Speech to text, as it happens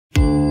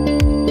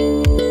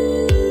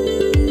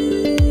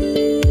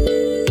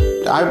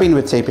I've been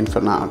with Sapient for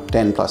now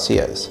 10 plus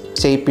years.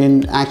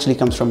 Sapient actually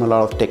comes from a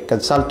lot of tech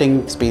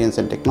consulting, experience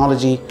in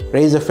technology.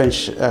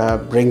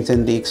 Razorfish brings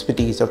in the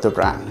expertise of the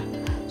brand.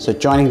 So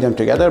joining them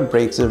together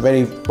brings a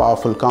very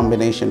powerful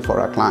combination for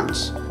our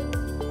clients.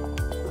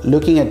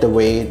 Looking at the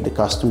way the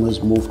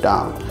customers move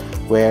down,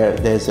 where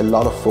there's a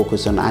lot of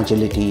focus on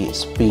agility,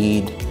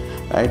 speed,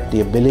 right?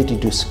 The ability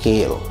to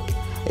scale,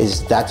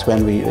 that's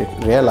when we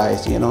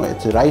realized,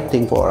 it's the right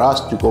thing for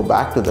us to go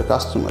back to the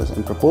customers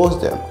and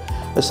propose them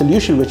a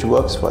solution which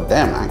works for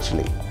them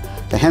actually.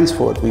 So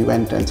henceforth, we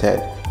went and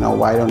said,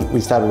 why don't we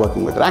start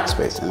working with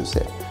Rackspace and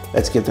said,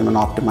 let's give them an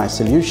optimized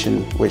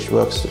solution which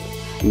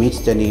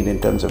meets their need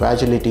in terms of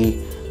agility,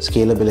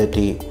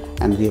 scalability,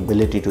 and the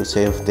ability to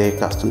serve their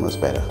customers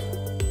better.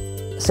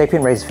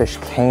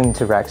 SapientRazorfish came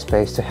to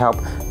Rackspace to help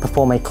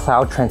perform a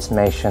cloud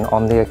transformation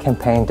on their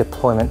campaign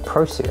deployment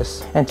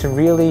process and to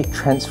really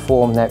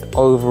transform that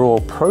overall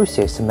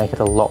process to make it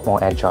a lot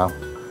more agile.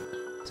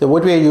 So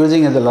what we are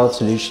using is a lot of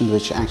solutions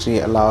which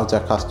actually allows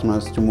our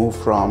customers to move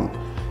from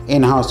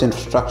in-house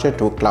infrastructure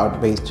to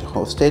cloud-based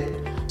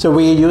hosted. So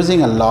we are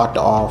using a lot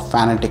of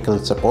analytical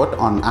support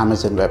on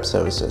Amazon Web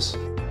Services.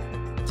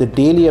 The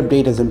daily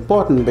update is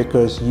important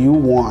because you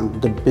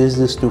want the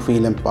business to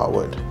feel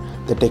empowered.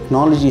 The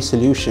technology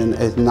solution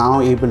is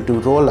now able to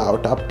roll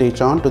out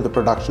updates onto the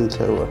production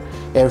server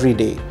every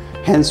day,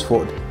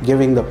 henceforth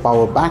giving the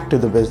power back to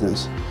the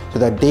business so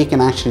that they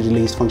can actually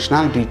release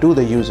functionality to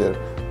the user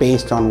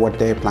based on what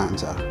their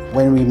plans are.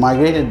 When we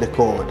migrated the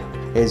code,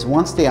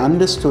 once they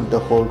understood the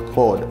whole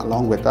code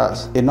along with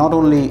us, they not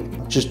only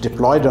just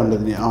deployed onto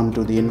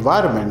the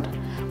environment,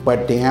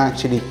 but they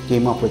actually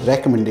came up with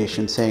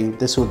recommendations saying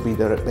this would be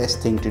the best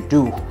thing to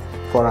do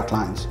for our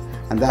clients.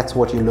 And that's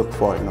what you look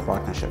for in a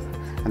partnership.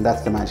 And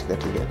that's the magic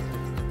that you get.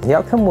 The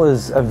outcome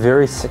was a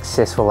very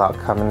successful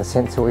outcome in the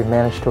sense that we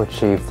managed to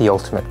achieve the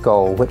ultimate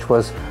goal, which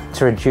was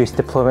to reduce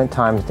deployment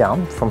times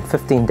down from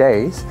 15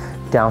 days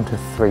down to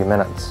 3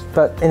 minutes.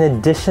 But in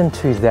addition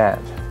to that,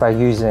 by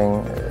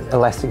using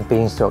Elastic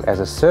Beanstalk as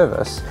a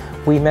service,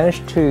 we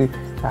managed to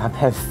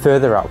have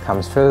further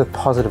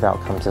positive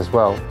outcomes as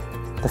well.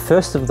 The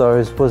first of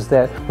those was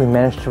that we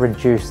managed to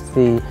reduce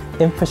the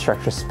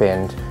infrastructure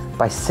spend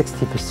by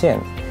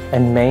 60%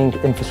 and made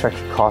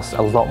infrastructure costs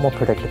a lot more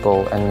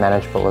predictable and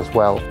manageable as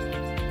well.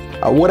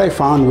 What I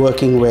found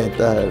working with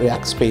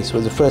Rackspace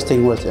was the first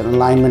thing was an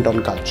alignment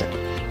on culture.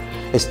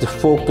 It's the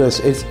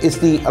focus, it's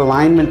the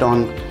alignment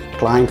on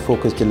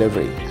client-focused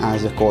delivery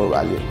as a core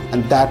value.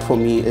 And that for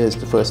me is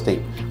the first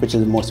thing, which is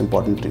the most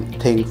important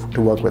thing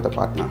to work with a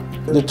partner.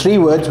 The 3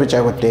 words which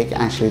I would take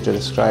actually to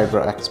describe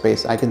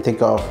Rackspace, I can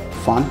think of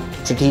fun,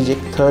 strategic,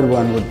 third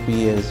one would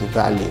be is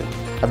value.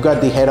 I've got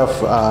the head of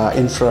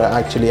infra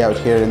actually out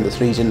here in this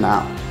region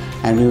now,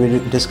 and we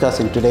were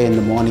discussing today in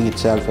the morning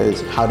itself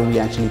is how do we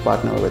actually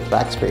partner with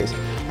Rackspace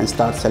and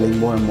start selling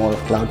more and more of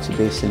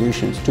cloud-based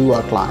solutions to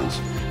our clients,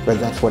 because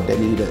that's what their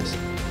need is.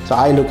 So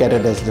I look at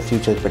it as the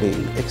future is pretty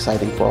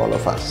exciting for all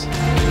of us.